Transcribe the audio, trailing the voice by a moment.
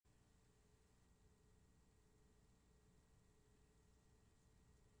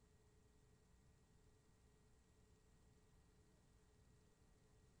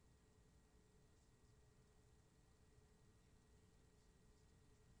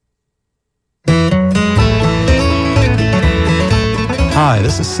Hi,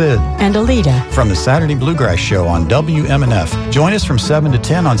 this is Sid. And Alita. From the Saturday Bluegrass Show on WMNF. Join us from 7 to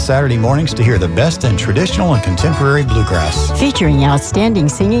 10 on Saturday mornings to hear the best in traditional and contemporary bluegrass. Featuring outstanding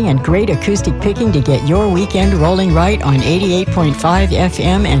singing and great acoustic picking to get your weekend rolling right on 88.5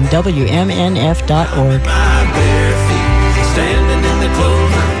 FM and WMNF.org. My bare feet, standing in the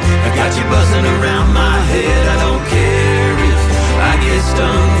clover. I got you buzzing around my head. I don't care if I get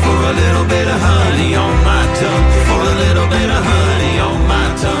stung for a little bit of honey on my tongue. For a little bit of honey on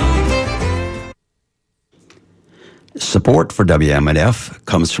my tongue. Support for WMNF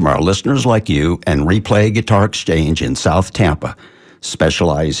comes from our listeners like you and Replay Guitar Exchange in South Tampa,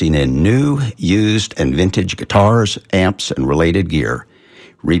 specializing in new, used, and vintage guitars, amps, and related gear.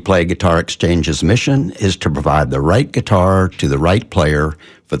 Replay Guitar Exchange's mission is to provide the right guitar to the right player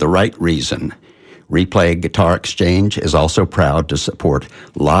for the right reason. Replay Guitar Exchange is also proud to support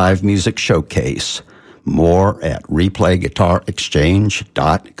Live Music Showcase. More at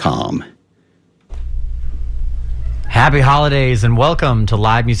replayguitarexchange.com. Happy holidays and welcome to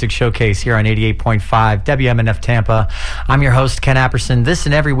Live Music Showcase here on 88.5 WMNF Tampa. I'm your host, Ken Apperson. This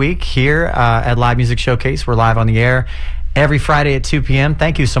and every week here at Live Music Showcase, we're live on the air every Friday at 2 p.m.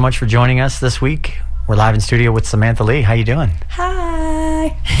 Thank you so much for joining us this week. We're live in studio with Samantha Lee. How you doing?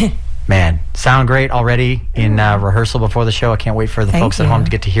 Hi. Man, sound great already in rehearsal before the show. I can't wait for the folks at home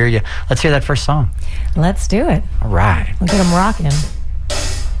to get to hear you. Let's hear that first song. Let's do it. All right. We'll get them rocking.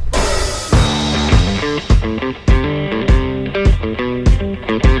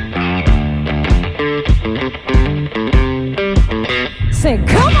 Say,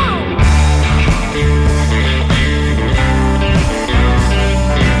 come on!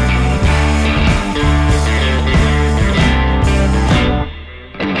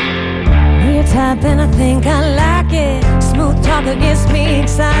 You're type and I think I like it. Smooth talker gets me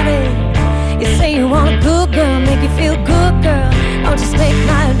excited. You say you want a good girl, make you feel good, girl. Oh, just take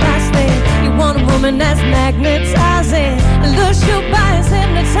my advice then. You want a woman that's magnetizing. Looks your bias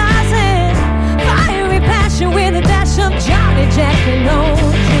hypnotizing. Fiery passion with a dash of Johnny Jack and OG.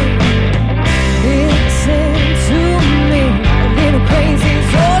 Listen to me, a little crazy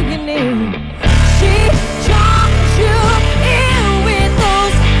is all you need. She charms you in with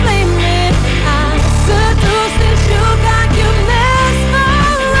those flaming eyes. Seduce the sugar you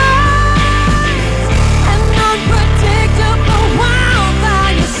mesmerize. An unpredictable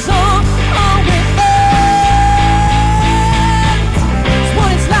wildfire you saw all with us. It's what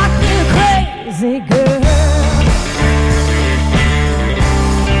it's like to be a crazy girl.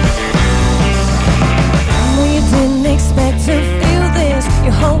 Expect to feel this.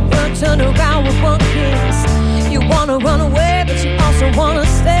 Your whole world turned around with one kiss. You wanna run away, but you also wanna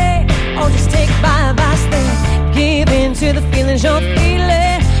stay. Or just take my advice then. Give in to the feelings you're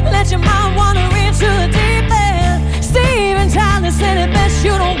feeling. Let your mind wander into the deep end. Steven Tyler said it best.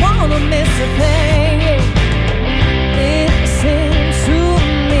 You don't wanna miss a thing. Listen to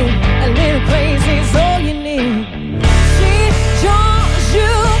me. A little crazy is all you need. She draws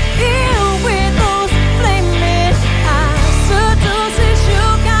you in with those flaming eyes. Seduces you,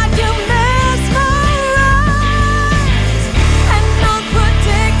 got you mesmerized. An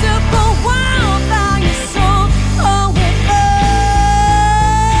unpredictable wildfire you saw all with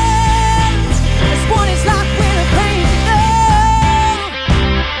us. That's what it's like with a crazy girl.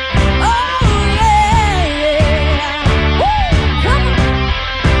 Oh yeah, yeah. Woo, come on.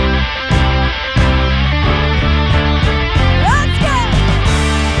 Let's go.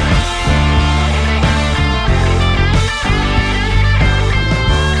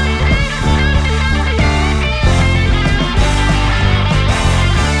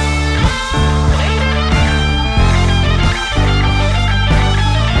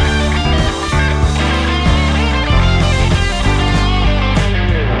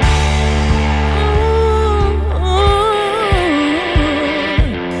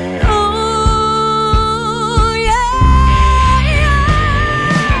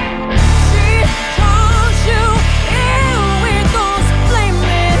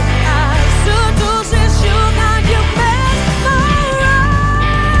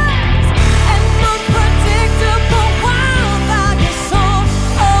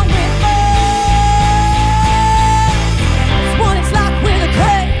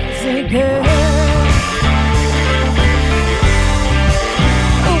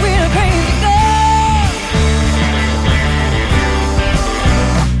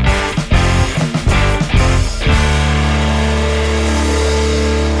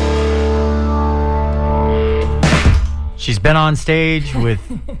 She's been on stage with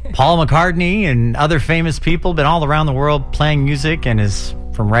Paul McCartney and other famous people, been all around the world playing music, and is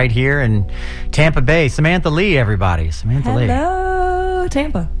from right here in Tampa Bay. Samantha Lee, everybody. Samantha Lee. Hello.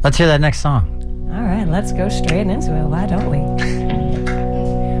 Tampa. Let's hear that next song. All right, let's go straight into it. Why don't we?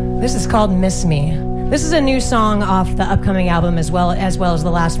 This is called Miss Me. This is a new song off the upcoming album as well as the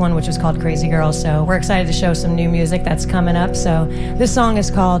last one, which was called Crazy Girl. So we're excited to show some new music that's coming up. So this song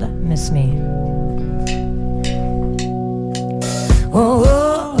is called Miss Me. Oh,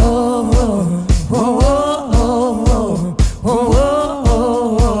 oh, oh, oh, oh, oh, oh, oh, oh.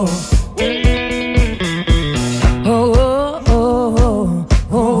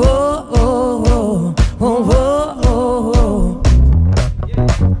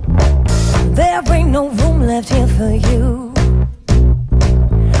 Here for you,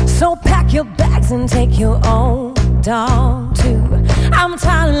 so pack your bags and take your own dog too. I'm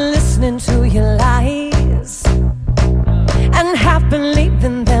tired of listening to your lies and have been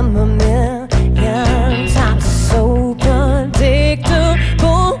leaving them a million times. So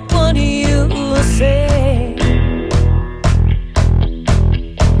predictable, what do you say?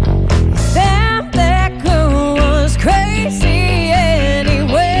 Damn, that girl was crazy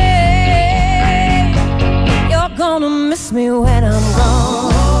anyway. Gonna miss me when I'm gone.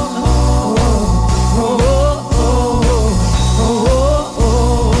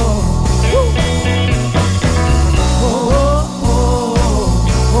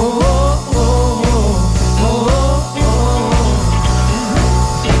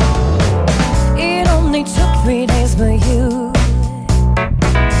 It only took 3 days, but you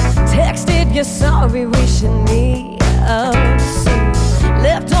texted you're sorry, wishing me up soon.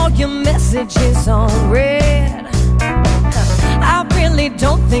 Left all your messages on red. I really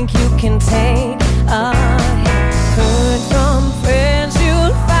don't think you can take a hit. Heard from friends you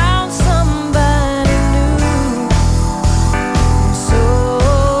found somebody new. So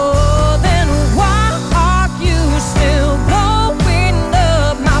then why are you still blowing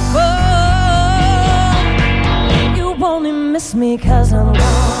up my phone? You only miss me 'cause I'm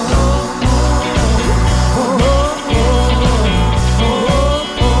gone.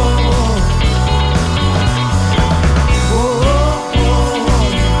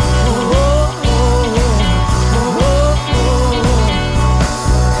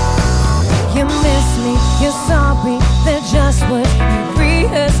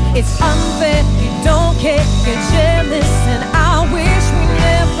 It's unfair, you don't care, you're jealous, and I wish we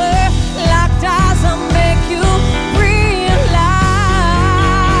never locked eyes. I'll make you realize,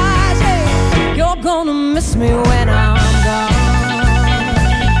 hey, you're gonna miss me when I'm gone.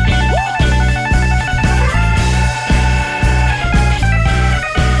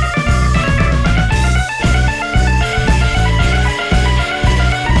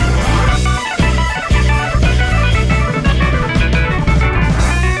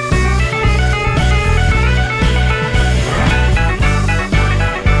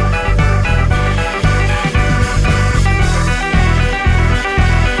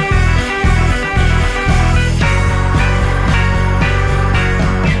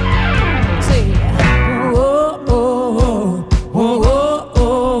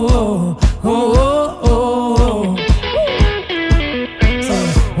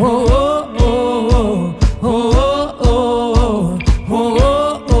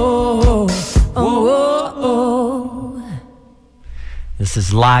 This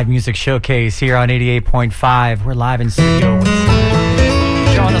is Live Music Showcase here on 88.5. We're live in studio with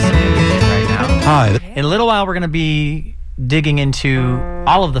Sammy, showing us some new music right now. Hi. In a little while, we're going to be digging into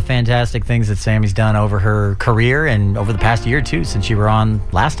all of the fantastic things that Sammy's done over her career and over the past year, too, since you were on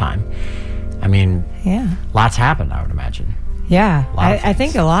last time. I mean, Yeah. lots happened, I would imagine. Yeah. Lot of I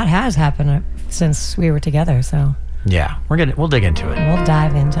think a lot has happened since we were together, so Yeah, we'll dig into it. we'll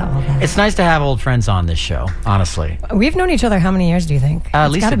dive into all that. It's nice to have old friends on this show, honestly. We've known each other how many years, do you think? At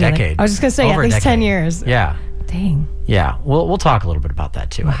It's least gotta a be like- decade. I was just going to say Over at a least 10 decade. years. Yeah. Dang. Yeah, we'll talk a little bit about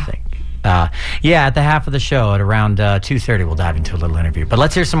that too, I think. At the half of the show at around 2:30, we'll dive into a little interview. But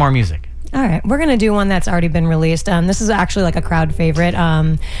let's hear some more music. All right, we're going to do one that's already been released. This is actually like a crowd favorite.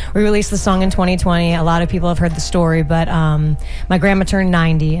 We released the song in 2020. A lot of people have heard the story, but my grandma turned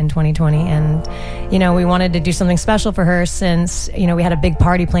 90 in 2020, and, we wanted to do something special for her since, we had a big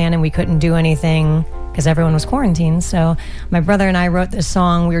party plan and we couldn't do anything because everyone was quarantined. So my brother and I wrote this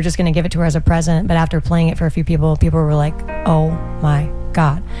song. We were just going to give it to her as a present, but after playing it for a few people were like, oh my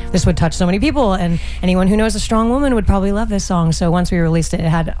God, this would touch so many people, and anyone who knows a strong woman would probably love this song. So once we released it, it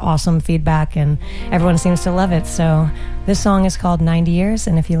had awesome feedback and everyone seems to love it. So this song is called 90 Years,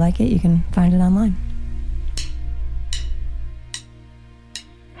 and if you like it, you can find it online.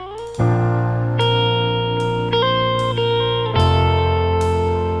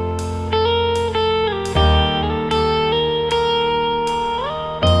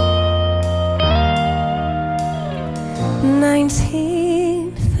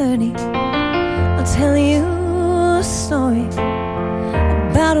 1930, I'll tell you a story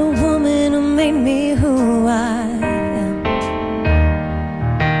about a woman who made me who I am.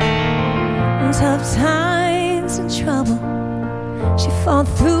 In tough times and trouble, she fought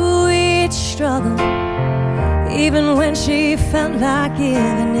through each struggle, even when she felt like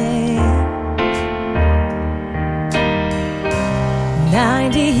giving in.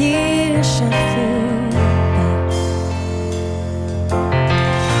 90 years she flew by.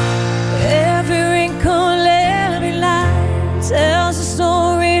 Every wrinkle, every line tells a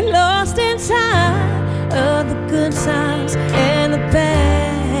story lost in time, of the good times and the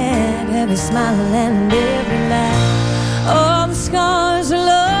bad, every smile and every laugh. All the scars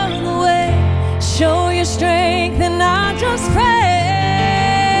along the way show your strength, and I just pray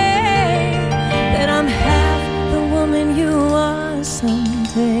that I'm half the woman you are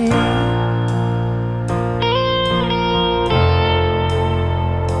someday.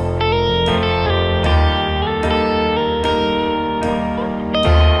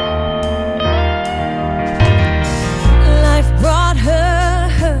 Life brought her,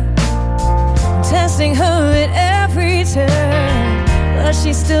 testing her at every turn, but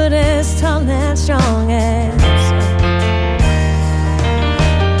she stood as tall and strong as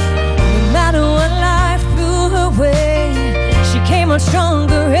no matter what life threw her way, she came out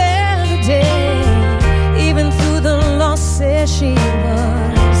stronger every day. Even through the losses she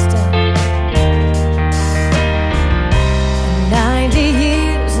was done. 90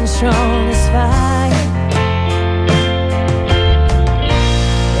 years and strong as fire.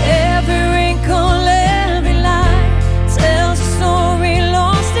 Every wrinkle, every line tells a story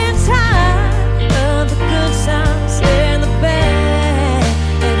lost in time, of the good times and the bad,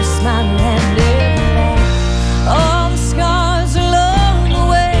 every smile and every laugh. All the scars along the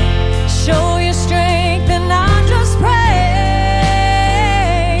way show your strength, and I just pray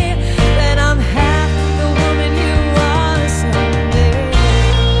that I'm half the woman you are someday.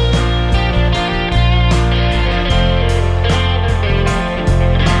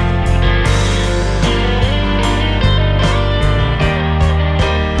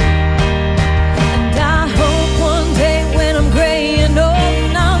 And I hope one day when I'm gray and old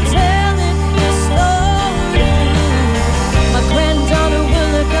and I'm telling your story, my granddaughter will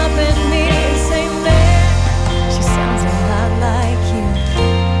look up at me and say, man, she sounds a lot like you.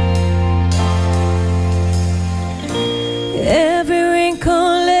 Every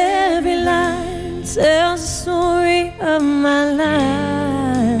wrinkle, every line tells a story of my life.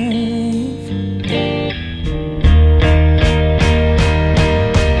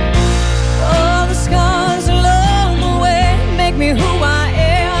 All the scars along the way make me who I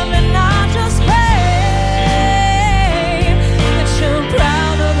am, and I just pray that you're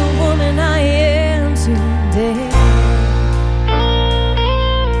proud of the woman I am today.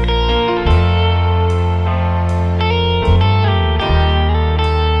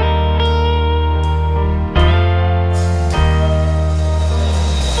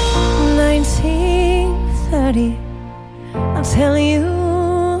 I'll tell you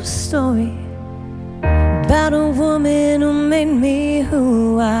a story about a woman who made me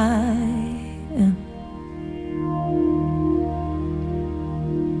who I am.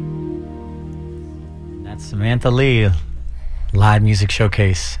 That's Samantha Lee, Live Music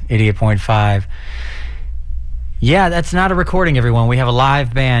Showcase, 88.5. Yeah, that's not a recording, everyone. We have a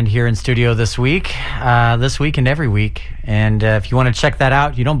live band here in studio this week and every week. And if you want to check that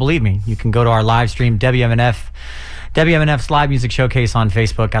out, you don't believe me, you can go to our live stream, WMNF's Live Music Showcase on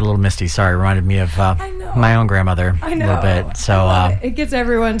Facebook. Got a little misty. Sorry, reminded me of my own grandmother a little bit. So it gets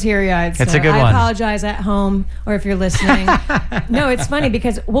everyone teary-eyed. It's a good one. I apologize at home or if you're listening. No, it's funny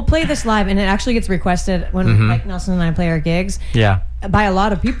because we'll play this live and it actually gets requested when like Nelson and I play our gigs. Yeah. By a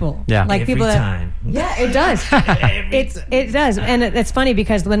lot of people. Yeah. Like Every people that. time. Yeah, it does. It does, and it's funny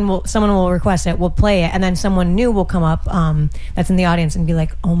because when someone will request it, we'll play it, and then someone new will come up that's in the audience and be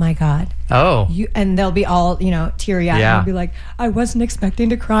like, "Oh my god!" Oh. And they'll be all teary-eyed. Yeah. And they'll be like, "I wasn't expecting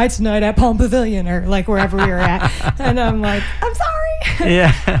to cry tonight at Palm Pavilion or like wherever we were at," and I'm like, "I'm sorry."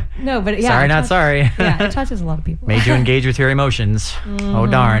 Yeah. No, but yeah. Sorry, not sorry. Yeah, it touches a lot of people. Made you engage with your emotions. Oh,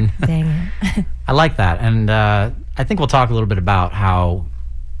 darn. Dang it. I like that. And I think we'll talk a little bit about how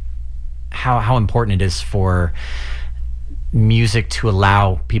important it is for music to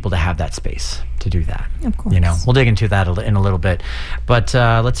allow people to have that space to do that. Of course. We'll dig into that in a little bit. But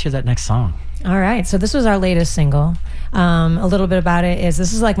let's hear that next song. All right. So this was our latest single. A little bit about it is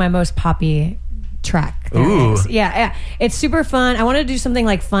this is like my most poppy track. there Ooh. is. Yeah, it's super fun. I wanted to do something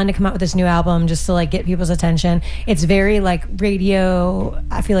like fun to come out with this new album just to like get people's attention. It's very like radio.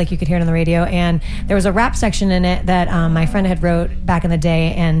 I feel like you could hear it on the radio. And there was a rap section in it that my friend had wrote back in the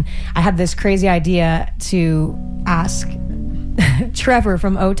day, and I had this crazy idea to ask Trevor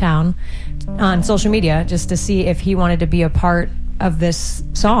from O-Town on social media just to see if he wanted to be a part of this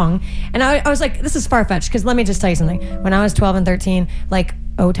song. And I was like, this is far-fetched, because let me just tell you something. When I was 12 and 13, like,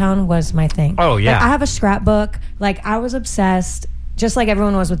 O-Town was my thing. Oh, yeah. Like, I have a scrapbook. Like, I was obsessed, just like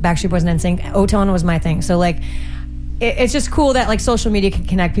everyone was with Backstreet Boys and NSYNC. O-Town was my thing. So, like, it's just cool that, like, social media can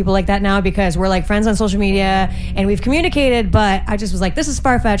connect people like that now, because we're, like, friends on social media, and we've communicated, but I just was like, this is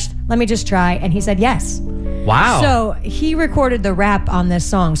far-fetched. Let me just try. And he said yes. Wow. So he recorded the rap on this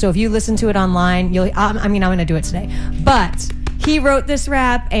song. So if you listen to it online, I'm going to do it today. But he wrote this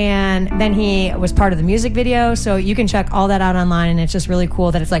rap, and then he was part of the music video. So you can check all that out online, and it's just really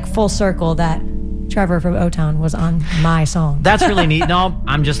cool that it's like full circle that Trevor from O-Town was on my song. That's really neat. No,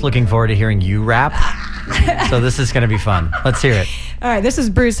 I'm just looking forward to hearing you rap. So this is going to be fun. Let's hear it. All right, this is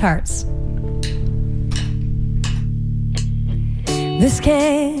Bruised Hearts. This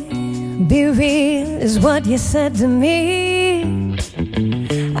can't be real is what you said to me.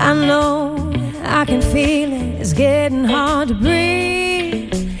 I know, I can feel it. It's getting hard to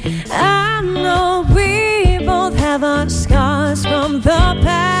breathe. I know we both have our scars from the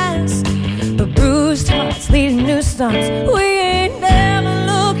past, but bruised hearts lead to new starts. We ain't never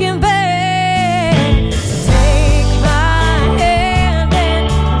looking back. So take my hand and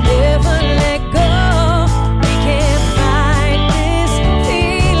never let go. We can't fight this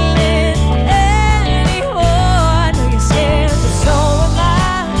feeling anymore. I know you're scared, but so am I.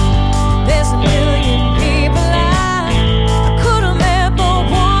 There's a million people I could have met, but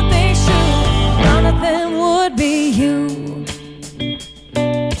one thing's true, none of them would be you.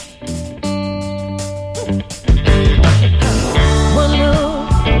 One look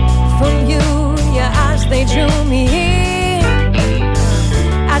from you, your eyes, they drew me in.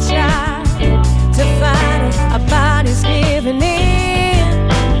 I tried to fight it, our bodies giving in.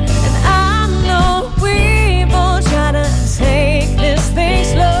 And I know we both try to take this thing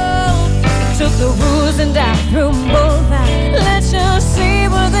slow. Took the rules and I threw them both out. Let's just see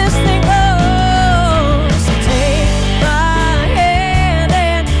where this thing goes. So take my hand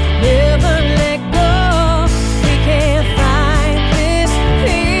and never let go. We can't fight this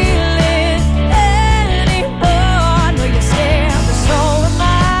feeling anymore. I know you're scared, but so am I.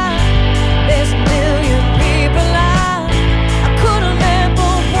 There's a million people I could have met,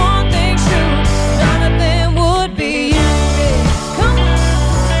 but one thing's true, none of them would be you. Come on.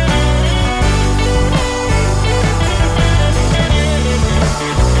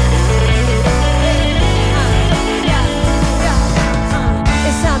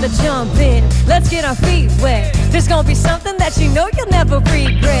 It's time to jump in. Let's get our feet wet. There's gonna be something that you know you'll never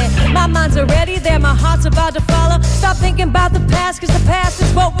regret. My mind's already there, my heart's about to follow. Stop thinking about the past, cause the past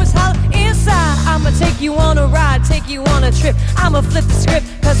is what was hollow inside. I'ma take you on a ride, take you on a trip. I'ma flip the script,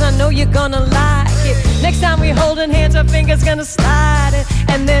 cause I know you're gonna like it. Next time we holding hands, our fingers gonna slide it.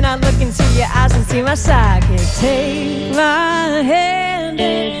 And then I look into your eyes and see my sidekick. Take my hand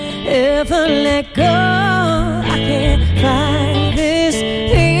and never let go. I can't fight this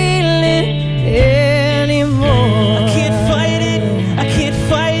feeling anymore. I can't fight it, I can't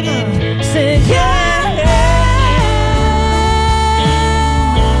fight it. Said yeah.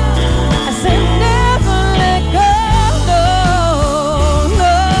 I said never let go. No,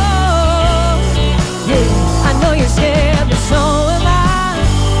 no. Yeah, I know you're scared, but so am I.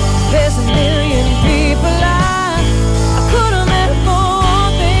 There's a million people I could have met, for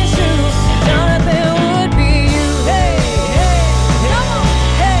one thing's true, none of them would be you. Hey, hey, come on,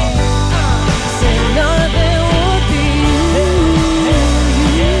 hey, say none of them would be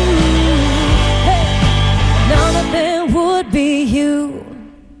you. Hey, none of them would be you.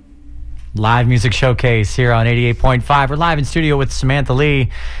 Live music showcase here on 88.5. We're live in studio with Samantha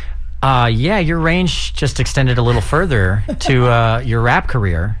Lee. Yeah, your range just extended a little further to your rap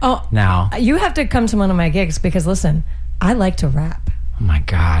career. Oh, now. You have to come to one of my gigs because listen, I like to rap. Oh my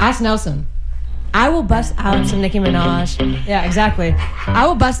God. Ask Nelson. I will bust out some Nicki Minaj. Yeah, exactly. I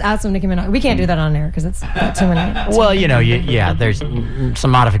will bust out some Nicki Minaj. We can't do that on air because it's too many. Well, you know, yeah, there's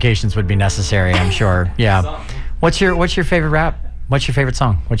some modifications would be necessary, I'm sure. Yeah. What's your favorite rap? What's your favorite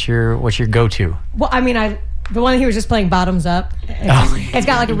song? What's your go-to? Well, I mean, the one he was just playing, Bottoms Up. It's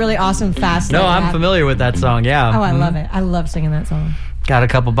got like a really awesome fast. No, I'm rap. familiar with that song. Yeah. Oh, I love it. I love singing that song. Got a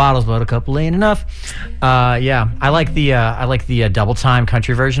couple bottles, but a couple ain't enough. Yeah, I like the double time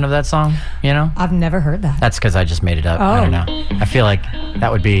country version of that song. You know, I've never heard that. that's because I just made it up. I don't know. I feel like that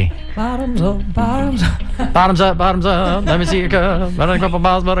would be Bottoms up, bottoms up. bottoms up, bottoms up. Let me see your cup. Got a couple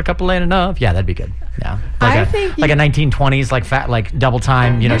bottles, but a couple ain't enough. Yeah, that'd be good. Yeah, I think like a 1920s like double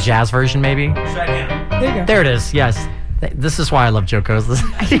time jazz version maybe. There you go. There it is. Yes. This is why I love Joe Coz.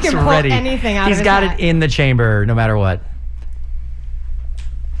 He can pull anything out of He's his got hat. it in the chamber no matter what.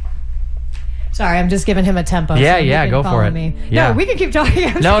 Sorry, I'm just giving him a tempo. Yeah, so he yeah, can go for follow it. Me. Yeah. No, we can keep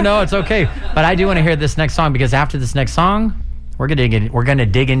talking. No, it's okay. But I do want to hear this next song because after this next song, we're gonna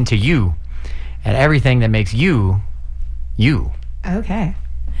dig into you and everything that makes you, you. Okay.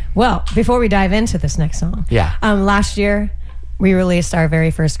 Well, before we dive into this next song, last year we released our very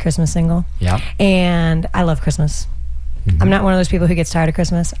first Christmas single. Yeah. And I love Christmas. I'm not one of those people who gets tired of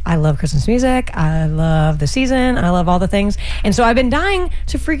Christmas. I love Christmas music. I love the season. I love all the things. And so I've been dying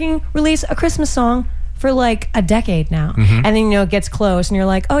to freaking release a Christmas song for like a decade now. And then, it gets close and you're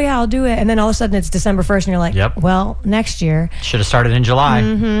like, oh yeah, I'll do it. And then all of a sudden it's December 1st and you're like, well, next year. Should have started in July.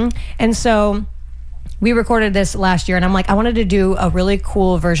 And so we recorded this last year and I'm like, I wanted to do a really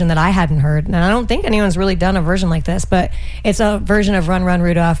cool version that I hadn't heard. And I don't think anyone's really done a version like this, but it's a version of Run, Run,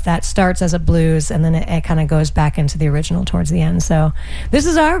 Rudolph that starts as a blues and then it kind of goes back into the original towards the end. So this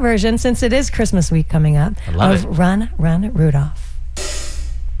is our version, since it is Christmas week coming up, of Run, Run, Rudolph.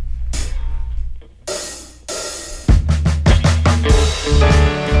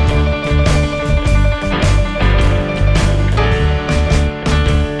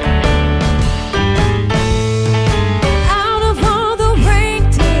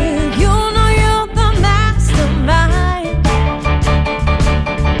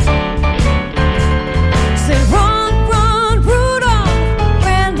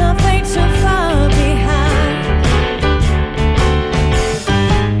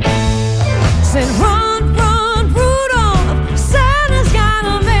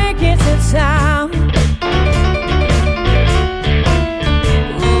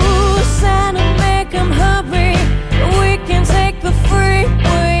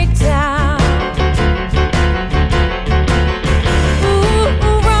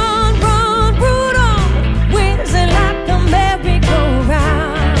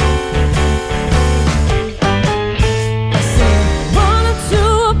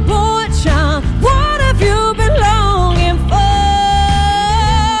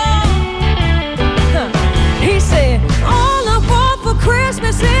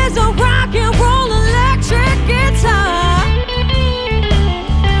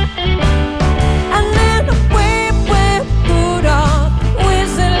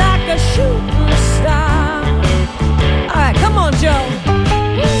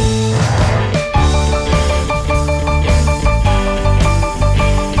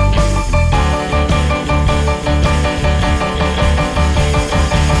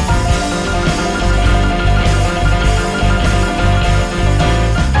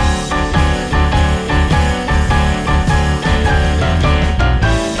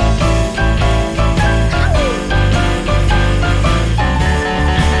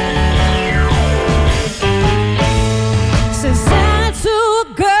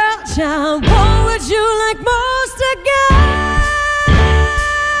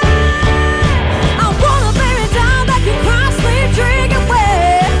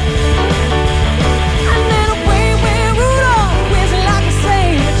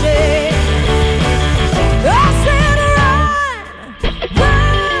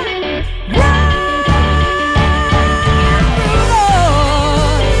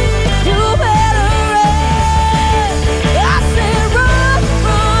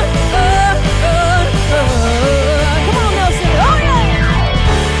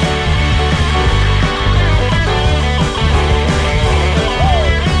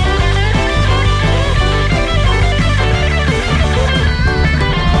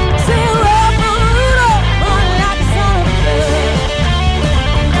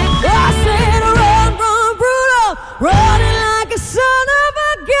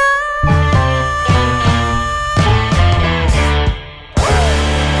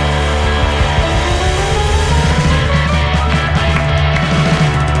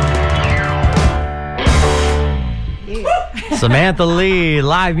 Samantha Lee,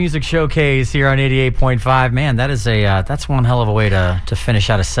 live music showcase here on 88.5. Man, that is that's one hell of a way to finish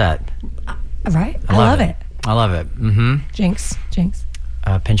out a set. Right? I love it. I love it. Mm-hmm. Jinx.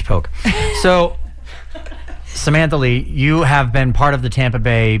 Pinch poke. So Samantha Lee, you have been part of the Tampa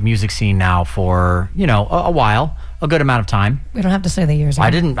Bay music scene now for, a while, a good amount of time. We don't have to say the years.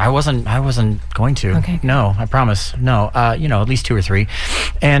 I wasn't going to. Okay. No, I promise. No, at least 2 or 3.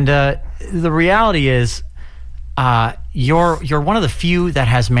 And the reality is, you're one of the few that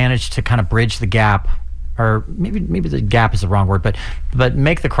has managed to kind of bridge the gap, or maybe the gap is the wrong word, but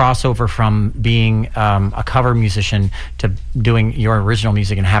make the crossover from being a cover musician to doing your original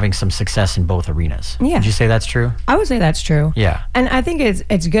music and having some success in both arenas. Yeah. Would you say that's true? I would say that's true. Yeah. And I think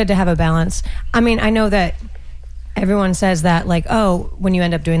it's good to have a balance. I mean, I know that everyone says that, like, oh, when you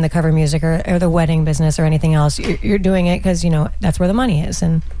end up doing the cover music or the wedding business or anything else, you're doing it because, that's where the money is.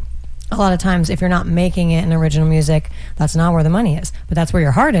 And a lot of times, if you're not making it in original music, that's not where the money is, but that's where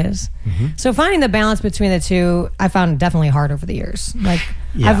your heart is. Mm-hmm. So finding the balance between the two, I found definitely hard over the years. Like,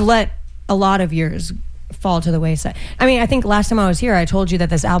 I've let a lot of years fall to the wayside. I mean, I think last time I was here, I told you that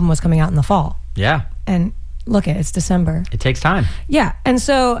this album was coming out in the fall. Yeah. And look, it's December. It takes time. Yeah. And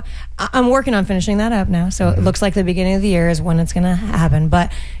so I'm working on finishing that up now. So it looks like the beginning of the year is when it's going to happen, but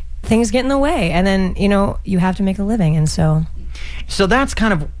things get in the way. And then, you have to make a living. And so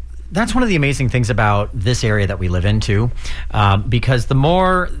that's one of the amazing things about this area that we live in too, because the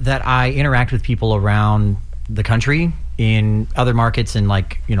more that I interact with people around the country in other markets in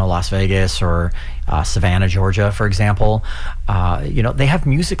Las Vegas or Savannah, Georgia, for example, they have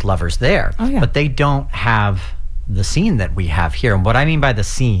music lovers there, but they don't have the scene that we have here. And what I mean by the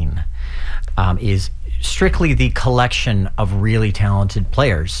scene is strictly the collection of really talented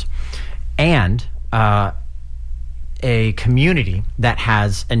players and a community that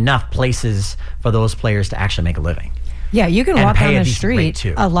has enough places for those players to actually make a living. Yeah, you can walk down the street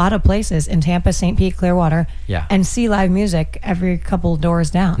a lot of places in Tampa, St. Pete, Clearwater, and see live music every couple doors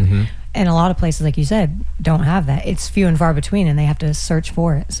down. Mm-hmm. And a lot of places, like you said, don't have that. It's few and far between, and they have to search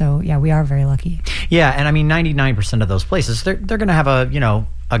for it. So, yeah, we are very lucky. Yeah, and I mean, 99% of those places, they're going to have a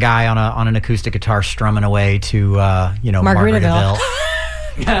guy on an acoustic guitar strumming away to Margaritaville.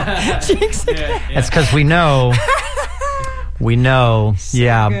 It's because we know.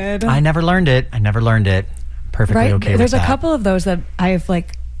 So good. I never learned it. Perfectly okay with that. There's a couple of those that I've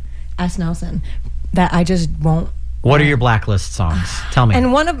asked Nelson that I just won't. What are your blacklist songs? Tell me.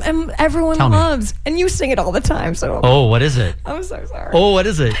 And one of them everyone loves, and you sing it all the time. So. Oh, what is it? I'm so sorry. Oh, what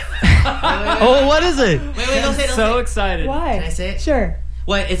is it? Oh, what is it? Wait, don't say it. So excited. Why? Can I say it? Sure.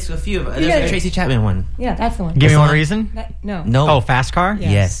 Well, it's a few of them. There's a Tracy Chapman one. Yeah, that's the one. Give me one reason. No. Oh, Fast Car?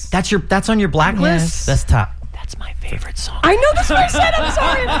 Yes. That's on your blacklist? Yes. That's top. That's my favorite song. I know, that's what I said. I'm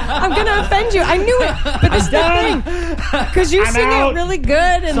sorry. I'm going to offend you. I knew it. But this is the thing. Because you sing it really good,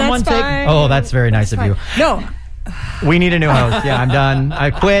 and that's fine. Oh, that's very nice of you. No. We need a new host. Yeah, I'm done.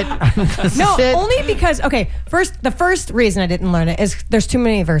 I quit. Only because, the first reason I didn't learn it is there's too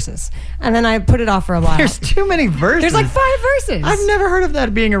many verses. And then I put it off for a while. There's too many verses? There's 5 verses. I've never heard of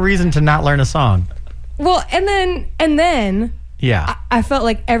that being a reason to not learn a song. Well, and then yeah, I felt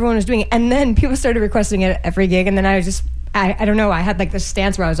like everyone was doing it. And then people started requesting it at every gig. And then I was just, I don't know, I had this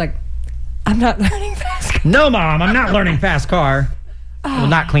stance where I was like, I'm not learning Fast Car. No, Mom, I'm not learning Fast Car. I will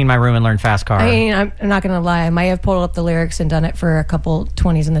not clean my room and learn Fast Car. I mean, I'm not going to lie. I might have pulled up the lyrics and done it for a couple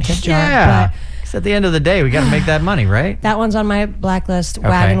 20s in the tip jar. Yeah. Because at the end of the day, we got to make that money, right? That one's on my blacklist. Okay.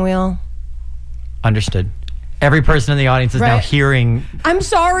 Wagon Wheel. Understood. Every person in the audience is now hearing. I'm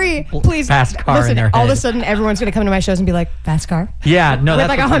sorry. Please. Fast Car listen, in their head. All of a sudden, everyone's going to come to my shows and be like, Fast Car? Yeah, no, with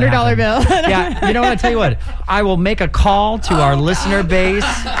that's a $100 bill. Yeah, you know what? I tell you what. I will make a call to our listener base.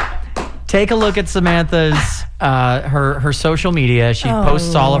 Take a look at Samantha's her social media. She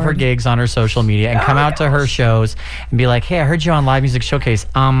posts all of her gigs on her social media, and come out to her shows and be like, "Hey, I heard you on Live Music Showcase.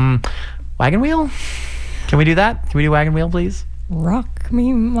 Wagon Wheel? Can we do that? Can we do Wagon Wheel, please?" Rock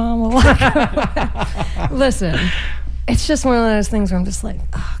me, mama. Listen, it's just one of those things where I'm just like,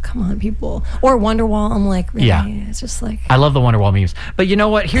 oh, come on, people. Or Wonderwall, I'm like, really? Yeah. It's just like. I love the Wonderwall memes. But you know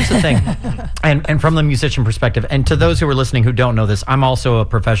what? Here's the thing. and from the musician perspective, and to those who are listening who don't know this, I'm also a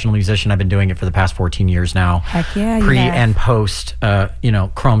professional musician. I've been doing it for the past 14 years now. Heck yeah, Pre and post,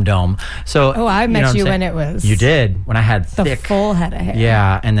 Chrome Dome. So, I met you when it was. You did, when I had the thick. full head of hair.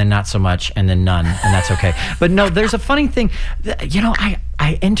 Yeah, and then not so much, and then none, and that's okay. But no, there's a funny thing.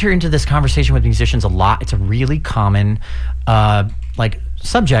 I enter into this conversation with musicians a lot. It's a really common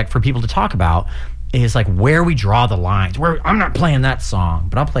subject for people to talk about, is where we draw the lines. Where I'm not playing that song,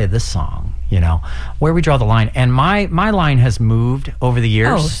 but I'll play this song, where we draw the line. And my line has moved over the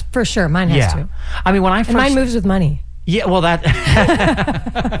years. Oh, for sure. Mine has too. I mean, when I first... And mine moves with money. Yeah, well, that's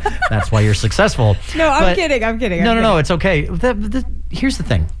why you're successful. No, I'm kidding. No, it's okay. Here's the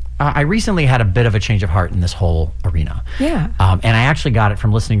thing. I recently had a bit of a change of heart in this whole arena. Yeah. And I actually got it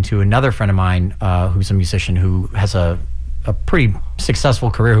from listening to another friend of mine who's a musician who has a pretty successful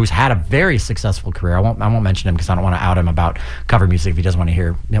career, who's had a very successful career. I won't mention him because I don't want to out him about cover music if he doesn't want to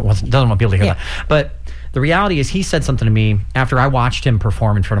hear, doesn't want people to hear that. But the reality is, he said something to me after I watched him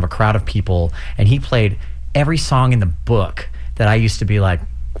perform in front of a crowd of people, and he played every song in the book that I used to be like,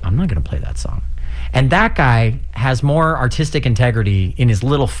 I'm not going to play that song. And that guy has more artistic integrity in his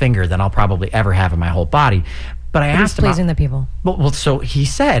little finger than I'll probably ever have in my whole body. But I asked him, pleasing the people. Well, so he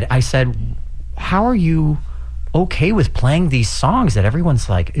said, I said, how are you okay with playing these songs that everyone's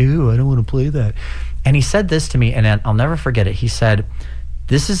like, ew, I don't want to play that? And he said this to me, and I'll never forget it. He said,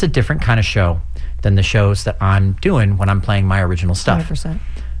 this is a different kind of show than the shows that I'm doing when I'm playing my original stuff. 100%.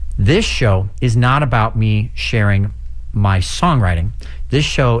 This show is not about me sharing my songwriting. This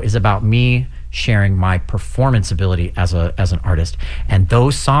show is about me sharing my performance ability as an artist. And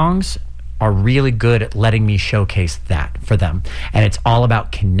those songs are really good at letting me showcase that for them. And it's all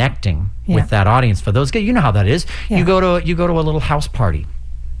about connecting with that audience. For those guys, you know how that is. Yeah. You go to a little house party,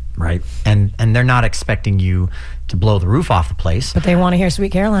 right? And they're not expecting you to blow the roof off the place. But they want to hear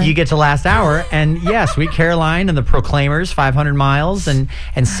Sweet Caroline. You get to last hour, and Sweet Caroline and the Proclaimers, 500 Miles, and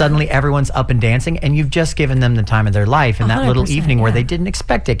suddenly everyone's up and dancing, and you've just given them the time of their life in that little evening where they didn't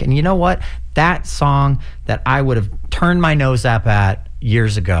expect it. And you know what? That song that I would have turned my nose up at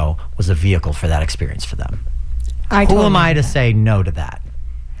years ago was a vehicle for that experience for them. Who am I to say no to that?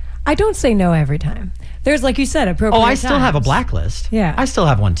 I don't say no every time. There's, like you said, appropriate I still have a blacklist. Yeah. I still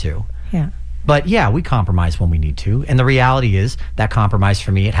have one too. Yeah. But we compromise when we need to. And the reality is that compromise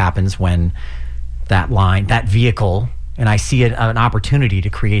for me, it happens when that vehicle, and I see an opportunity to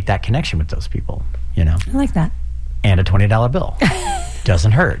create that connection with those people, you know? I like that. And a $20 bill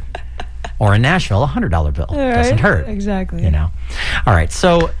doesn't hurt. Or in Nashville, a $100 bill doesn't hurt. Exactly. You know? All right.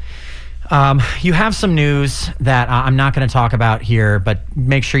 So you have some news that I'm not going to talk about here, but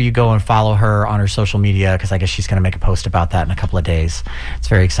make sure you go and follow her on her social media, because I guess she's going to make a post about that in a couple of days. It's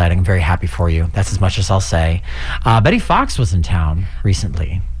very exciting. I'm very happy for you. That's as much as I'll say. Betty Fox was in town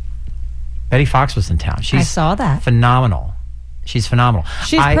recently. Betty Fox was in town. I saw that. Phenomenal. She's phenomenal.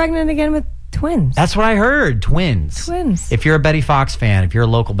 She's pregnant again with twins. That's what I heard. Twins. If you're a Betty Fox fan, if you're a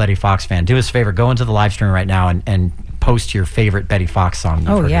local Betty Fox fan, do us a favor. Go into the live stream right now and post your favorite Betty Fox song you've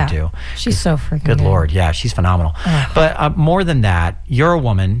heard her do. She's so freaking good. Lord, yeah, she's phenomenal. But more than that, you're a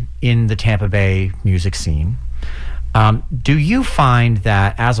woman in the Tampa Bay music scene. Do you find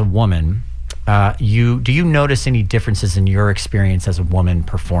that as a woman, do you notice any differences in your experience as a woman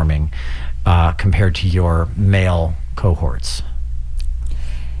performing compared to your male cohorts?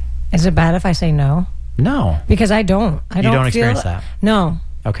 Is it bad if I say no? No. Because I don't. You don't experience that? No.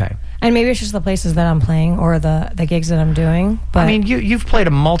 Okay. And maybe it's just the places that I'm playing or the gigs that I'm doing. But I mean, you've played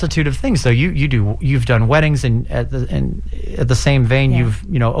a multitude of things, though. You've done weddings, and at the same vein, you've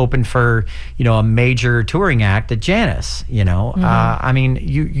opened for a major touring act at Janice. I mean,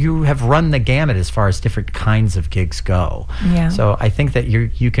 you have run the gamut as far as different kinds of gigs go. Yeah. So I think that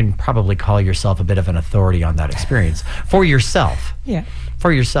you can probably call yourself a bit of an authority on that experience for yourself. Yeah.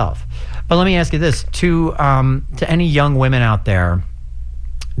 For yourself. But let me ask you this: to any young women out there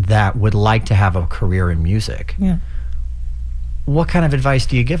that would like to have a career in music, what kind of advice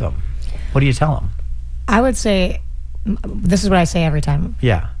do you give them? What do you tell them? I would say, this is what I say every time.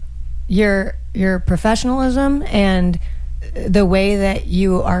 Yeah. Your professionalism and the way that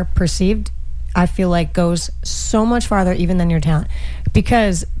you are perceived, I feel like goes so much farther even than your talent.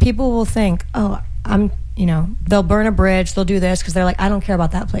 Because people will think, they'll burn a bridge, they'll do this because they're like, I don't care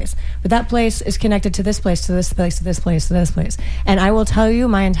about that place. But that place is connected to this place, to this place, to this place, to this place. And I will tell you,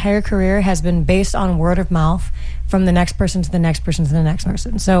 my entire career has been based on word of mouth from the next person to the next person to the next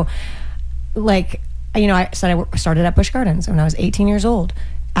person. So, I said I started at Busch Gardens when I was 18 years old.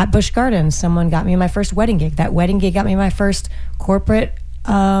 At Busch Gardens, someone got me my first wedding gig. That wedding gig got me my first corporate,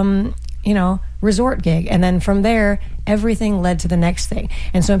 resort gig. And then from there, everything led to the next thing.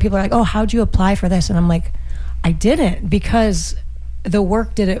 And so when people are like, oh, how'd you apply for this? And I'm like, I didn't, because the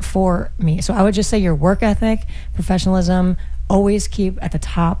work did it for me. So I would just say your work ethic, professionalism, always keep at the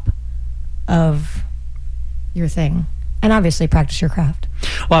top of your thing. And obviously practice your craft.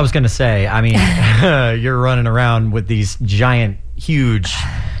 Well, I was going to say, I mean, you're running around with these giant, huge,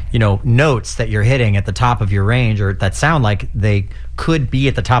 notes that you're hitting at the top of your range, or that sound like they could be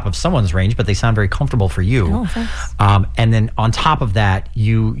at the top of someone's range, but they sound very comfortable for you. Oh, thanks. And then on top of that,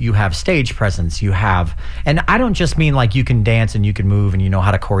 you have stage presence. You have, and I don't just mean like you can dance and you can move and you know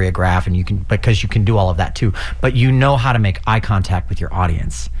how to choreograph and because you can do all of that too, but you know how to make eye contact with your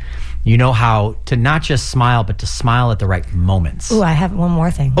audience. You know how to not just smile, but to smile at the right moments. Ooh, I have one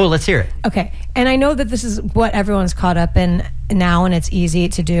more thing. Oh, let's hear it. Okay. And I know that this is what everyone's caught up in now and it's easy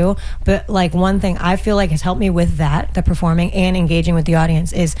to do. But like one thing I feel like has helped me with that, the performing and engaging with the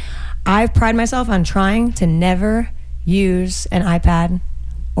audience, is I've pride myself on trying to never use an iPad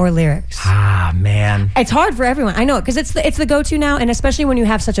or lyrics. Ah, man. It's hard for everyone. I know it because it's the go-to now. And especially when you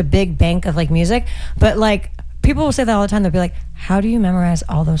have such a big bank of like music. But like people will say that all the time. They'll be like, how do you memorize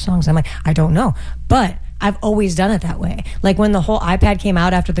all those songs? I'm like, I don't know. But I've always done it that way. Like when the whole iPad came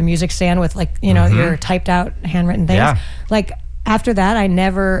out after the music stand with like, you know, your typed out handwritten things. Yeah. Like after that, I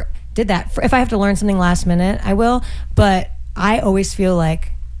never did that. If I have to learn something last minute, I will. But I always feel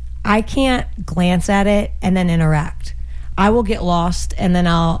like I can't glance at it and then interact. I will get lost and then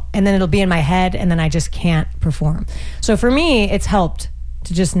it'll be in my head and then I just can't perform. So for me, it's helped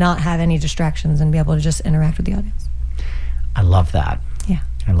to just not have any distractions and be able to just interact with the audience. I love that. Yeah.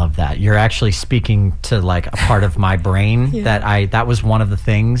 I love that. You're actually speaking to like a part of my brain that was one of the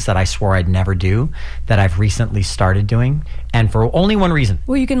things that I swore I'd never do that I've recently started doing, and for only one reason.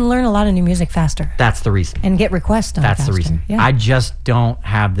 Well, you can learn a lot of new music faster. That's the reason. And get requests done That's faster. the reason. Yeah. I just don't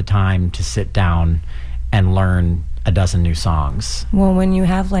have the time to sit down and learn a dozen new songs. Well, when you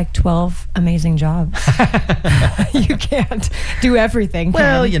have like 12 amazing jobs, you can't do everything.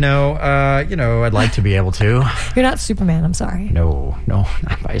 Well, you know, I'd like to be able to. You're not Superman, I'm sorry. No, not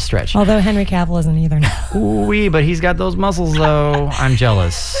by a stretch. Although Henry Cavill isn't either now. Ooh-wee, but he's got those muscles, though. I'm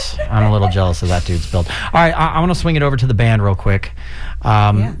jealous. I'm a little jealous of that dude's build. All right, I want to swing it over to the band real quick.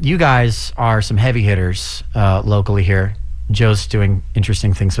 You guys are some heavy hitters locally here. Joe's doing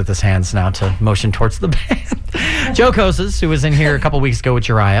interesting things with his hands now to motion towards the band. Joe Kosas, who was in here a couple weeks ago with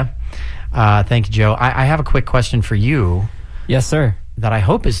Uriah. Thank you, Joe. I have a quick question for you. Yes, sir. That I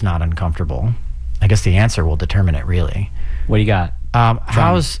hope is not uncomfortable. I guess the answer will determine it, really. What do you got?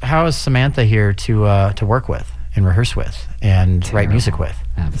 How is Samantha here to work with and rehearse with and write music with?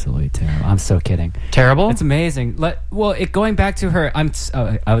 Absolutely terrible. I'm so kidding. Terrible? It's amazing. Going back to her,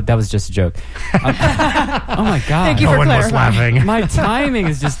 that was just a joke. Oh my God. Thank you no for one was clarifying. laughing. My timing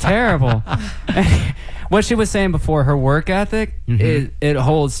is just terrible. What she was saying before, her work ethic, it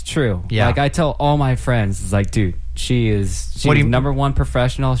holds true. Yeah. Like I tell all my friends, it's like, dude, she's number one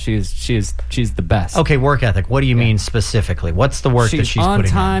professional. She's the best. Okay, work ethic. What do you mean specifically? What's the work that she's on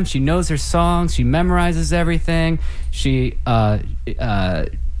putting time. in? She knows her songs. She memorizes everything. She does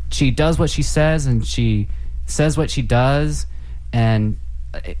what she says, and she says what she does, and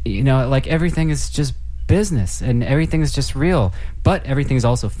like everything is just business, and everything is just real. But everything is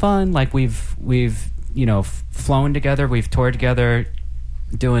also fun. Like we've flown together. We've toured together,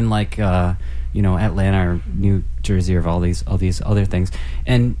 doing like Atlanta or New Jersey or all these other things.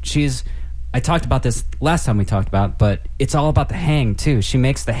 And I talked about this last time we talked about, but it's all about the hang too. She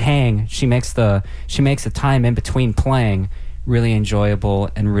makes the hang. She makes the time in between playing really enjoyable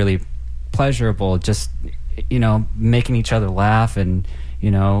and really pleasurable. Just making each other laugh and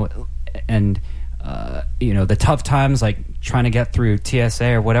the tough times, like trying to get through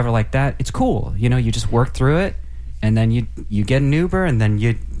TSA or whatever like that. It's cool. You just work through it, and then you get an Uber, and then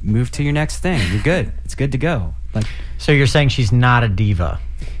you move to your next thing. You're good. It's good to go. Like, So you're saying she's not a diva?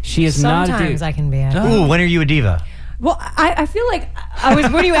 she is not a dude. Sometimes I can be a... Ooh, when are you a diva? Well, I feel like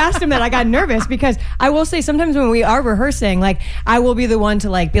when you asked him that, I got nervous because I will say sometimes when we are rehearsing, like I will be the one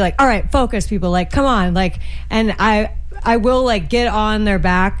to like be like, all right, focus people, like come on, like, and I will like get on their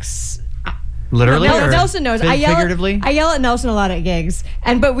backs. Literally? or Nelson knows. I figuratively? yell at Nelson a lot at gigs,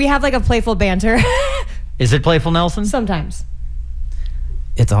 but we have like a playful banter. Is it playful, Nelson? Sometimes.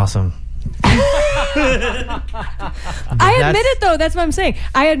 It's awesome. I admit it though. That's what I'm saying.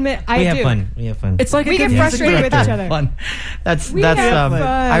 I admit I We do. have fun. We have fun. It's like We get frustrated with each other. Fun. That's We have fun.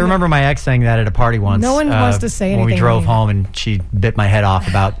 I remember my ex saying that at a party once. No one wants to say when we anything drove mean. home and she bit my head off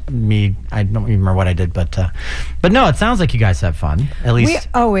about me. I don't even remember what I did, but no, it sounds like you guys have fun. At least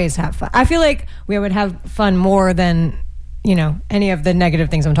We always have fun. I feel like we would have fun more than any of the negative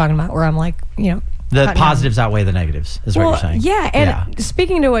things I'm talking about. Where I'm like the cutting positives outweigh the negatives. Is what you're saying? Yeah, and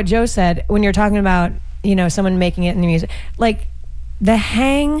speaking to what Joe said, when you're talking about someone making it in the music, like the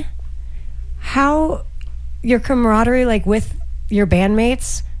hang, how your camaraderie like with your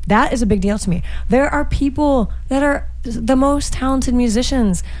bandmates, that is a big deal to me. There are people that are the most talented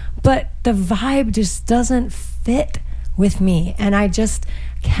musicians, but the vibe just doesn't fit with me, and I just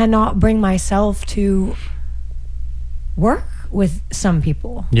cannot bring myself to work with some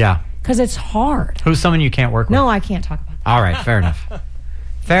people. Yeah. Because it's hard. Who's someone you can't work with? No, I can't talk about that. All right, fair enough.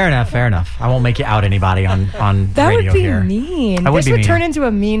 Fair enough. I won't make you out anybody on That radio would be here. mean. That would This be would mean. turn into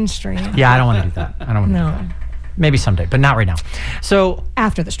a mean stream. Yeah, I don't want to do that. I don't want to do that. Maybe someday, but not right now. So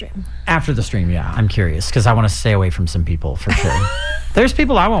After the stream. after the stream, yeah, I'm curious because I want to stay away from some people for sure. There's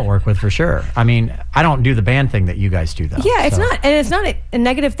people I won't work with for sure. I mean, I don't do the band thing that you guys do, though. Yeah, it's so. not, and it's not a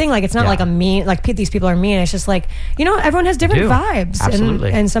negative thing. Like, it's not Yeah. like a mean, like these people are mean. It's just like, everyone has different do. vibes.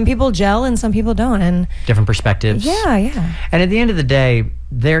 Absolutely. And some people gel and some people don't. And Different perspectives. yeah. And at the end of the day,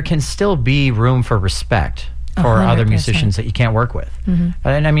 there can still be room for respect for other 100%. musicians that you can't work with.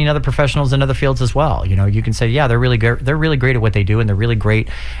 And I mean, other professionals in other fields as well. You can say, yeah, they're really good. They're really great at what they do, and they're really great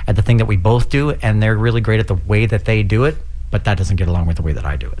at the thing that we both do, and they're really great at the way that they do it, but that doesn't get along with the way that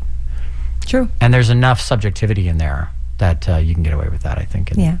I do it. True. And there's enough subjectivity in there that you can get away with that, I think,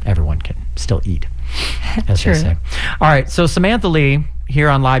 and Yeah. everyone can still eat, as True. they say. All right, so Samantha Lee here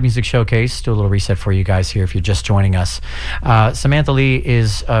on Live Music Showcase. Do a little reset for you guys here if you're just joining us. Samantha Lee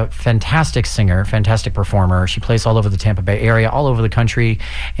is a fantastic singer, fantastic performer. She plays all over the Tampa Bay area, all over the country,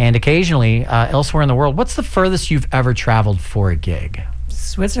 and occasionally elsewhere in the world. What's the furthest you've ever traveled for a gig?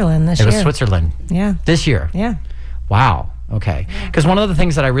 Switzerland this It year. was Switzerland. Yeah. This year? Yeah. Wow. Okay. Because one of the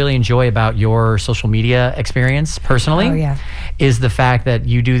things that I really enjoy about your social media experience personally Oh, yeah. is the fact that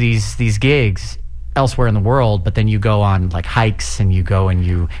you do these gigs elsewhere in the world, but then you go on like hikes and you go and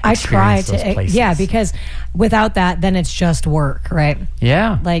you I try experience those to, places. yeah, because without that, then it's just work, right?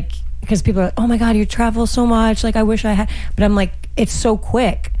 Yeah. Like, because people are like, oh my God, you travel so much. Like, I wish I had, but I'm like, it's so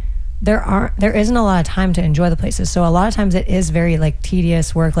quick. There isn't a lot of time to enjoy the places. So a lot of times it is very like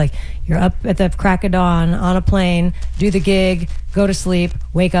tedious work. Like, you're up at the crack of dawn on a plane, do the gig, go to sleep,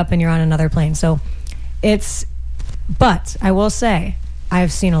 wake up, and you're on another plane. So but I will say,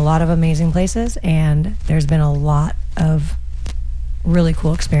 I've seen a lot of amazing places, and there's been a lot of really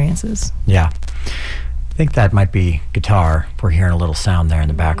cool experiences. Yeah. I think that might be guitar. We're hearing a little sound there in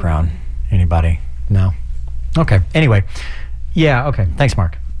the background. Anybody? No? Okay. Anyway. Yeah, okay. Thanks,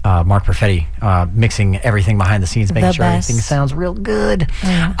 Mark. Mark Perfetti, mixing everything behind the scenes, making The sure best. everything sounds real good.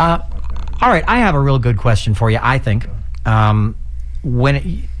 Yeah. All right, I have a real good question for you, I think.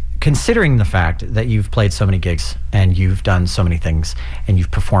 Considering the fact that you've played so many gigs and you've done so many things and you've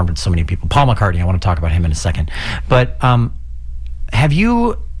performed with so many people, Paul McCartney, I want to talk about him in a second. But have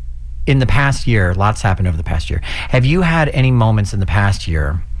you, in the past year, lots happened over the past year, have you had any moments in the past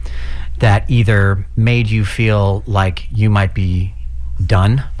year that either made you feel like you might be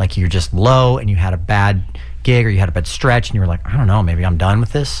done, like you're just low and you had a bad gig or you had a bad stretch and you were like, I don't know, maybe I'm done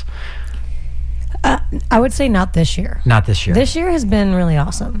with this? I would say not this year. Not this year. This year has been really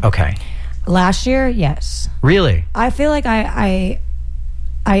awesome. Okay. Last year, yes. Really? I feel like I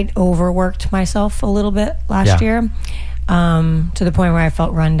overworked myself a little bit last year, to the point where I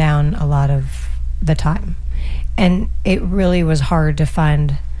felt run down a lot of the time. And it really was hard to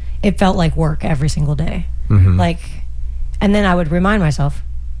find, it felt like work every single day. Like, and then I would remind myself,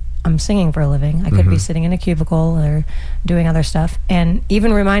 I'm singing for a living. I could be sitting in a cubicle or doing other stuff. And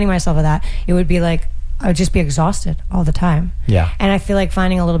even reminding myself of that, it would be like, I would just be exhausted all the time. Yeah. And I feel like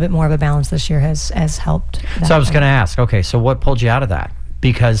finding a little bit more of a balance this year has helped. So I was going to ask, okay, so what pulled you out of that?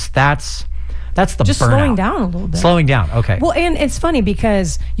 Because that's the just burnout. slowing down a little bit. Slowing down, okay. Well, and it's funny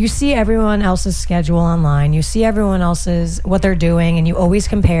because you see everyone else's schedule online. You see everyone else's, what they're doing, and you always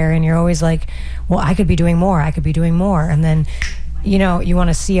compare, and you're always like, well, I could be doing more. I could be doing more. And then, you want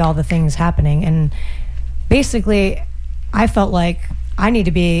to see all the things happening. And basically, I felt like I need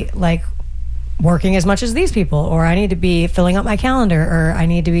to be like working as much as these people, or I need to be filling up my calendar, or I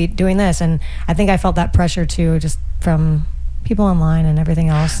need to be doing this. And I think I felt that pressure too, just from people online and everything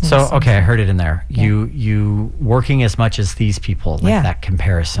else. And So, just- okay, I heard it in there. Yeah. You working as much as these people, like Yeah. that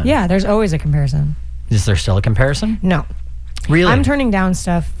comparison. Yeah, there's always a comparison. Is there still a comparison? No. Really? I'm turning down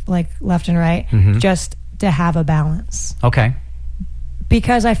stuff like left and right just to have a balance Okay.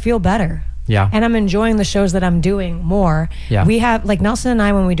 because I feel better. Yeah. And I'm enjoying the shows that I'm doing more. Yeah. We have, like, Nelson and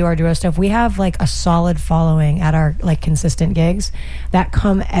I, when we do our duo stuff, we have like a solid following at our like consistent gigs that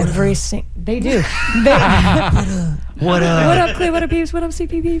come every they do. What up? What up, Clay? What up, peeps? What up,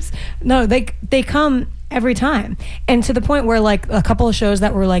 CP peeps? No, they come every time, and to the point where like a couple of shows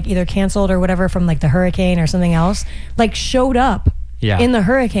that were like either canceled or whatever from like the hurricane or something else, like showed up in the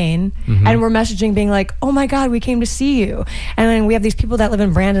hurricane and were messaging being like, oh my God, we came to see you. And then we have these people that live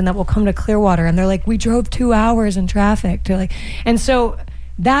in Brandon that will come to Clearwater, and they're like, we drove 2 hours in traffic to like, and so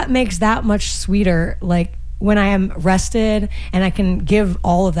that makes that much sweeter, like when I am rested and I can give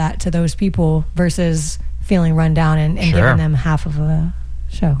all of that to those people versus feeling run down and Sure. giving them half of a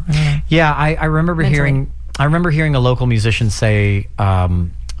show. I don't know. Yeah, I remember Mentally. hearing a local musician say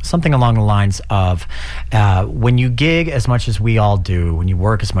something along the lines of when you gig as much as we all do, when you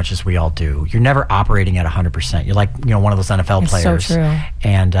work as much as we all do, you're never operating at 100%. You're like, one of those NFL players. So true.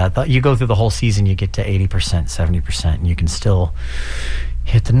 And you go through the whole season, you get to 80%, 70%, and you can still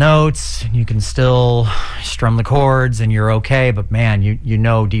hit the notes, and you can still strum the chords, and you're okay. But man, you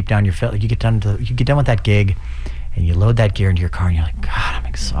know deep down you get done with that gig, and you load that gear into your car, and you're like, God, I'm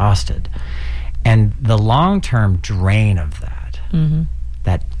exhausted. And the long-term drain of that. Mm-hmm.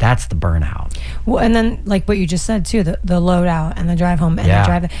 That's the burnout. Well, and then like what you just said too, the load out and the drive home and the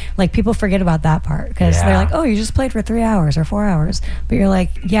drive, like people forget about that part because they're like, oh, you just played for 3 hours or 4 hours, but you're like,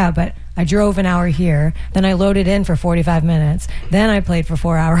 yeah, but I drove an hour here, then I loaded in for 45 minutes, then I played for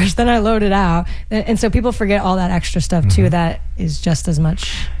 4 hours, then I loaded out, and so people forget all that extra stuff too. That is just as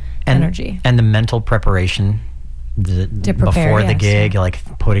much energy and the mental preparation to prepare, before the gig, like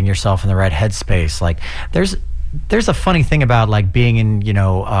putting yourself in the right headspace. Like there's a funny thing about like being in,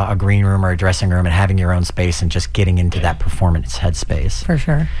 a green room or a dressing room and having your own space and just getting into that performance headspace. For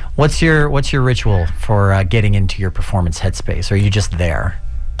sure. What's your ritual for getting into your performance headspace? Or are you just there?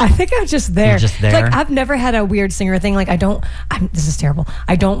 I think I'm just there. You're just there? Like I've never had a weird singer thing. Like this is terrible.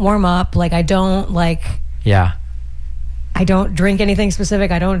 I don't warm up. Like I don't I don't drink anything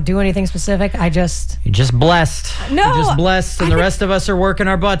specific. I don't do anything specific. You're just blessed. No. You're just blessed, and the rest of us are working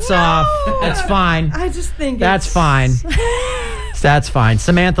our butts off. That's fine. I just think that's fine. That's fine.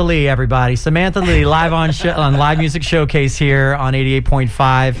 Samantha Lee, everybody. Samantha Lee, live on Live Music Showcase here on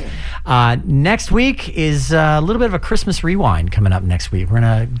 88.5. Next week is a little bit of a Christmas rewind coming up next week. We're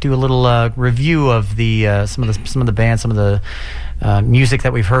going to do a little review of the some of the bands, some of the music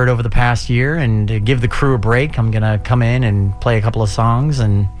that we've heard over the past year, and give the crew a break. I'm going to come in and play a couple of songs,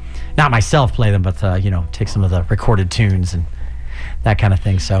 and not myself play them, but take some of the recorded tunes and that kind of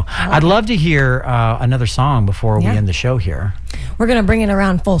thing. So I'd love to hear another song before we end the show here. We're going to bring it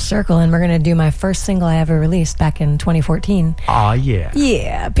around full circle, and we're going to do my first single I ever released back in 2014. Oh, yeah.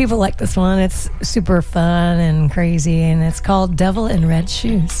 Yeah, people like this one. It's super fun and crazy, and it's called Devil in Red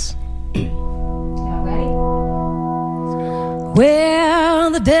Shoes. Well,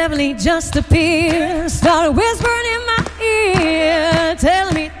 the devil, he just appeared, started whispering in my ear,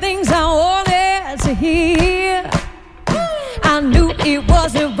 telling me things I wanted to hear. I knew it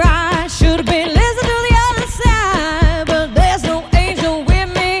wasn't right, should have been listening to the other side, but there's no angel with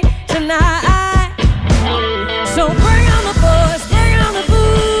me tonight. So bring on the boys, bring on the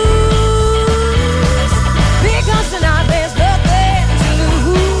booze, because tonight there's nothing to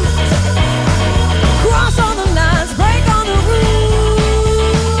lose. Cross all the lines, break all the rules.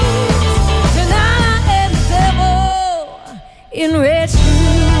 Tonight I am the devil in red shoes.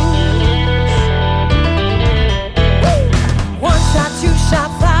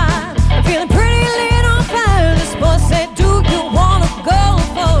 Shot five, I'm feeling pretty lit on fire. This boy said, do you wanna go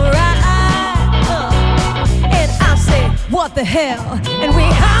for a ride? And I said, what the hell? And we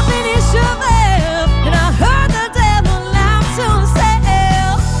hopped in his Chevelle, and I heard the devil loud to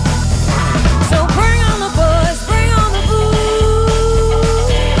himself. So bring on the boys, bring on the booze,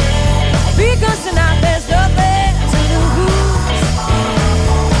 because tonight there's nothing to lose.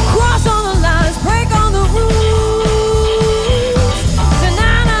 Cross all the lines, break all the rules.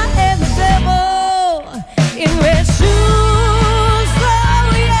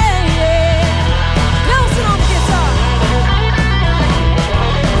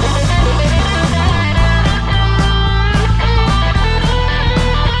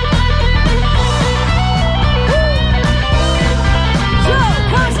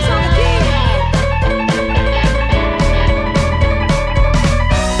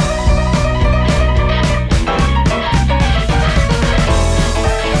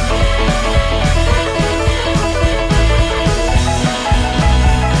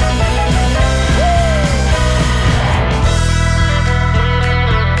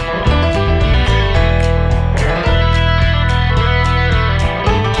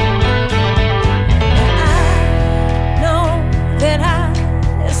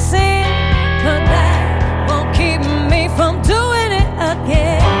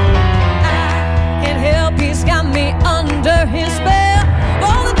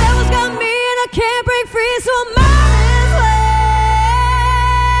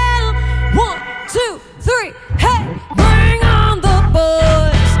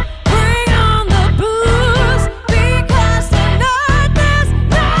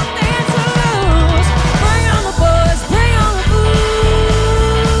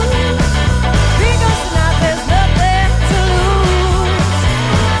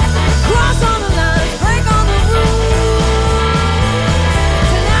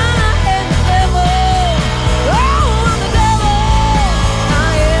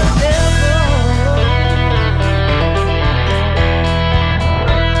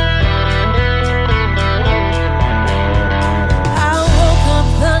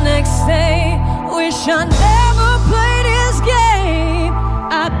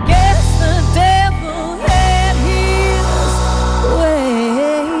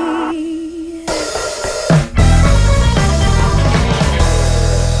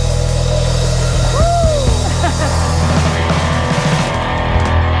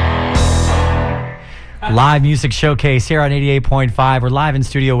 Live Music Showcase here on 88.5. We're live in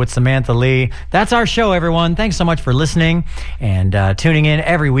studio with Samantha Lee. That's our show, everyone. Thanks so much for listening and tuning in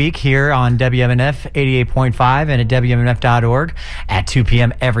every week here on WMNF 88.5 and at WMNF.org at 2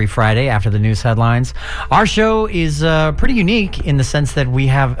 p.m. every Friday after the news headlines. Our show is pretty unique in the sense that we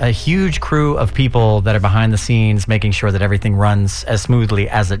have a huge crew of people that are behind the scenes making sure that everything runs as smoothly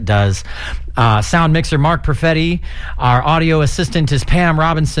as it does. Sound mixer Mark Perfetti. Our audio assistant is Pam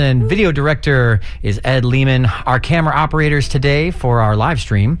Robinson. Video director is Ed Lehman. Our camera operators today for our live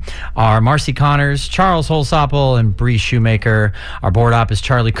stream are Marcy Connors, Charles Holsopple, and Bree Shoemaker. Our board op is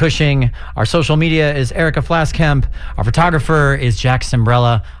Charlie Cushing. Our social media is Erica Flasskemp. Our photographer is Jack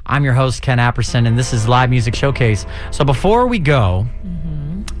Simbrella. I'm your host, Ken Apperson, and this is Live Music Showcase. So before we go,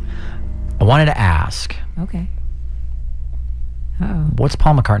 I wanted to ask, Okay. what's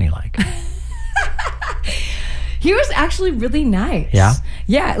Paul McCartney like? He was actually really nice. Yeah?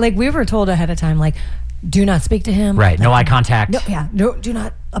 Yeah, like we were told ahead of time, like, do not speak to him. Right, no Like, eye contact. No, do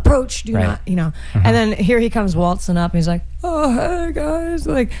not approach. Do Right. not, And then here he comes waltzing up. And he's like, "Oh, hey guys,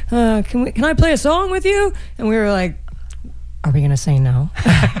 like, can I play a song with you?" And we were like, "Are we gonna say no?"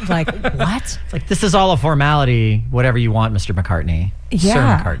 Like, what? Like, this is all a formality, whatever you want, Mr. McCartney. Yeah. Sir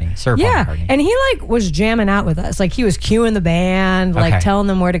McCartney. Sir Paul Yeah, McCartney. and he like was jamming out with us. Like he was cueing the band, like Okay. telling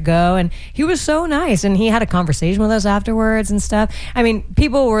them where to go, and he was so nice. And he had a conversation with us afterwards and stuff. I mean,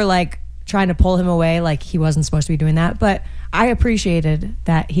 people were like trying to pull him away, like he wasn't supposed to be doing that. But I appreciated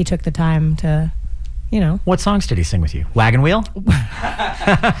that he took the time to, What songs did he sing with you? Wagon Wheel?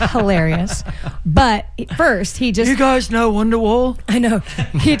 hilarious. But first, he just guys know Wonderwall? I know.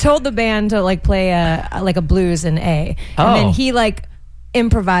 He told the band to like play a blues in A, and then he like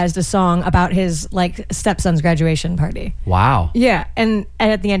improvised a song about his like stepson's graduation party. Wow. Yeah, and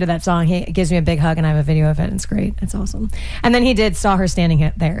at the end of that song, he gives me a big hug, and I have a video of it. And it's great. It's awesome. And then he saw her standing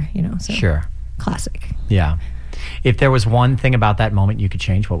there. So Sure. classic. Yeah. If there was one thing about that moment you could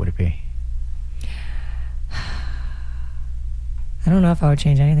change, what would it be? I don't know if I would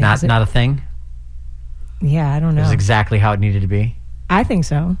change anything. Not a thing? Yeah, I don't It know. was exactly how it needed to be? I think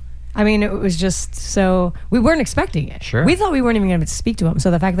so. I mean, it was just so we weren't expecting it. Sure. We thought we weren't even going to speak to him.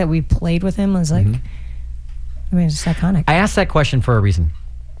 So the fact that we played with him was like, I mean, it's just iconic. I asked that question for a reason.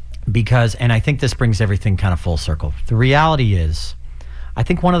 Because, and I think this brings everything kind of full circle. The reality is, I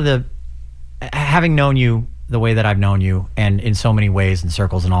think having known you the way that I've known you, and in so many ways and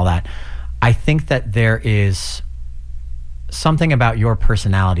circles and all that, I think that there is something about your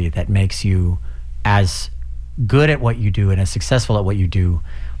personality that makes you as good at what you do and as successful at what you do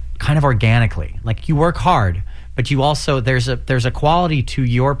kind of organically. Like, you work hard, but you also, there's a quality to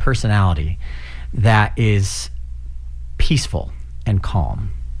your personality that is peaceful and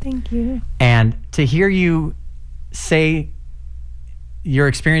calm. Thank you. And to hear you say your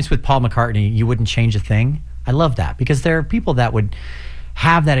experience with Paul McCartney, you wouldn't change a thing, I love that, because there are people that would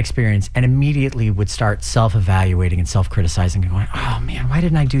have that experience and immediately would start self-evaluating and self-criticizing and going, oh man, why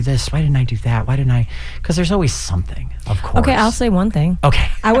didn't I do this? Why didn't I do that? Why didn't I? Because there's always something, of course. Okay, I'll say one thing. Okay.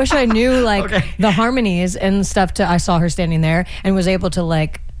 I wish I knew like the harmonies and stuff. I saw her standing there and was able to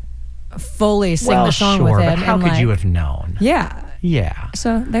like fully sing the song with him. But how and, could like, you have known? Yeah. Yeah.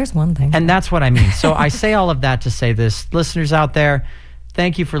 So there's one thing. And that's what I mean. So I say all of that to say this. Listeners out there,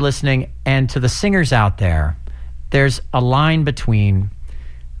 thank you for listening. And to the singers out there, there's a line between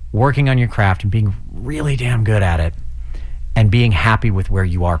working on your craft and being really damn good at it and being happy with where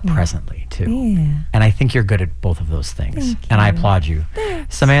you are presently, too. Yeah. And I think you're good at both of those things. Thank And I you. applaud you.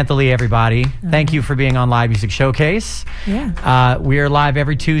 Samantha Lee, everybody. Thank you for being on Live Music Showcase. Yeah. We are live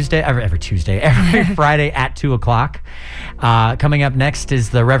every Friday at 2 o'clock. Coming up next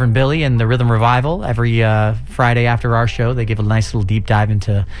is the Reverend Billy and the Rhythm Revival. Every Friday after our show, they give a nice little deep dive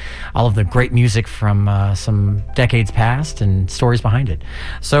into all of the great music from some decades past and stories behind it.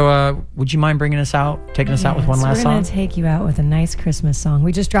 So would you mind taking us out with one last We're song? going to take you out with a nice Christmas song.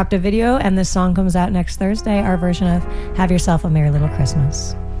 We just dropped a video, and this song comes out next Thursday, our version of Have Yourself a Merry Little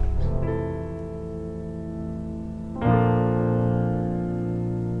Christmas.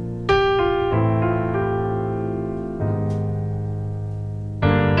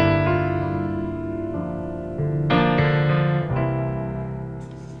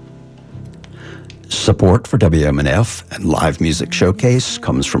 Support for WMNF and Live Music Showcase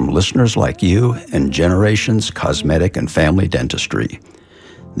comes from listeners like you and Generations Cosmetic and Family Dentistry.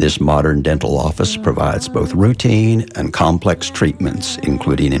 This modern dental office provides both routine and complex treatments,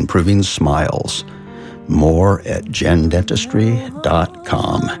 including improving smiles. More at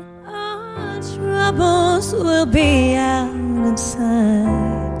gendentistry.com. Our troubles will be out of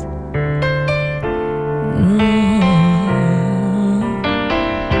sight.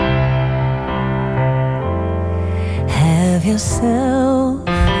 yourself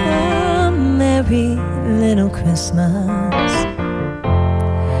a merry little Christmas.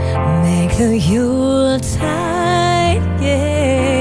 Make the Yuletide gay.